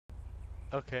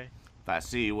Okay. If I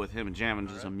see you with him jamming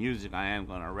to some music, I am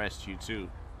gonna arrest you too.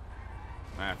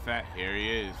 Matter of fact, here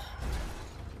he is.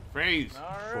 Freeze!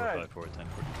 Alright.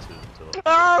 454-1042.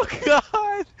 Oh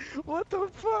God! What the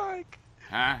fuck?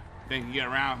 Huh? Think you get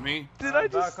around with me? Did I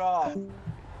just? Back off.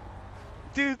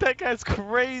 Dude, that guy's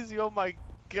crazy. Oh my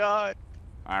God.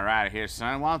 All right, here,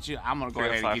 son. Why don't you? I'm gonna go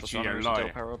ahead and get you your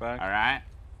lawyer. All right?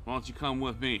 Why don't you come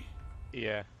with me?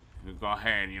 Yeah. We'll go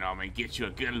ahead and, you know, I mean, get you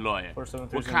a good lawyer.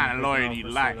 473 What kind of lawyer do you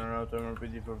like? Actually,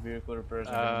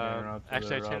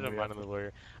 I changed my mind on the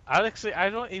lawyer. I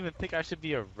don't even think I should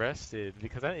be arrested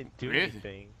because I didn't do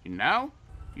anything. You know?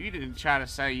 You didn't try to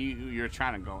say you're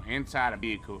trying to go inside a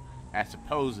vehicle that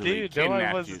supposedly Dude, no, I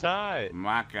kidnapped was you. not.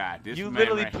 My God, this You man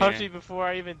literally right punched here, me before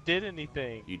I even did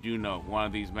anything. You do know one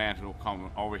of these men will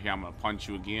come over here. I'm gonna punch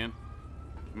you again.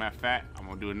 Matter of fact, I'm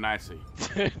gonna do it nicely.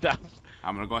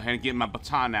 I'm gonna go ahead and get my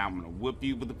baton now. I'm gonna whip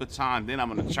you with the baton. Then I'm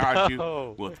gonna charge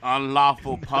you with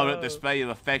unlawful public display of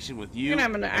affection with you and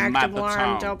I'm an and my active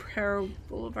alarm, Del baton. Perro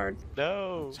Boulevard.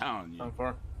 No. I'm telling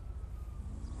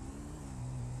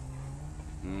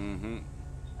you.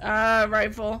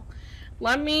 Rifle.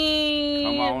 Let me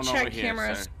Come on check over here,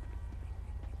 cameras. sir.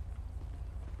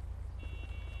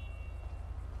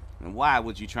 And why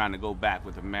would you trying to go back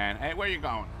with the man? Hey, where you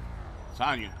going? I'm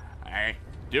telling you. Hey,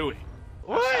 do it.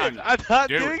 What? I'm not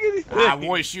doing anything. I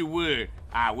wish you would.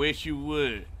 I wish you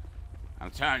would.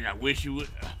 I'm telling you, I wish you would.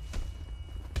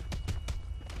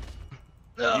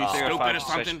 You stupid or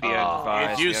something?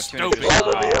 You stupid.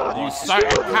 You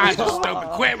certain kinds of stupid.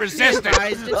 Quit resisting.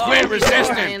 Quit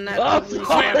resisting.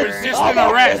 Quit resisting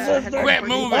arrest. Quit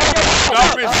moving.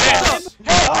 Don't resist.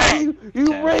 Hey, you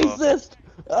racist.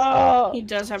 He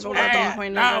does have a weapon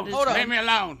pointed at his leave me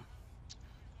alone.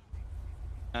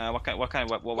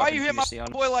 Why you hit my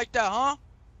boy like that, huh?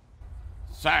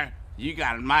 Sir, you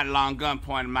got a mighty long gun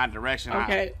pointing in my direction.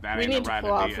 Okay, that we ain't need the right to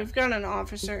pull off. idea. We've got an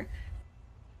officer.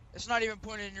 It's not even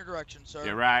pointed in your direction, sir.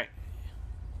 You're right.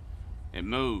 It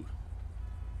moved.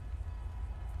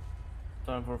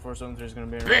 Time for 473 is gonna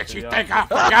be. Bitch, you think I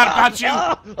forgot about you?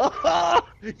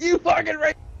 You fucking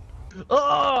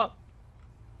racist.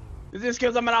 Is this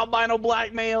because I'm an albino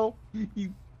black male?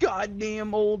 You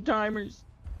goddamn old timers.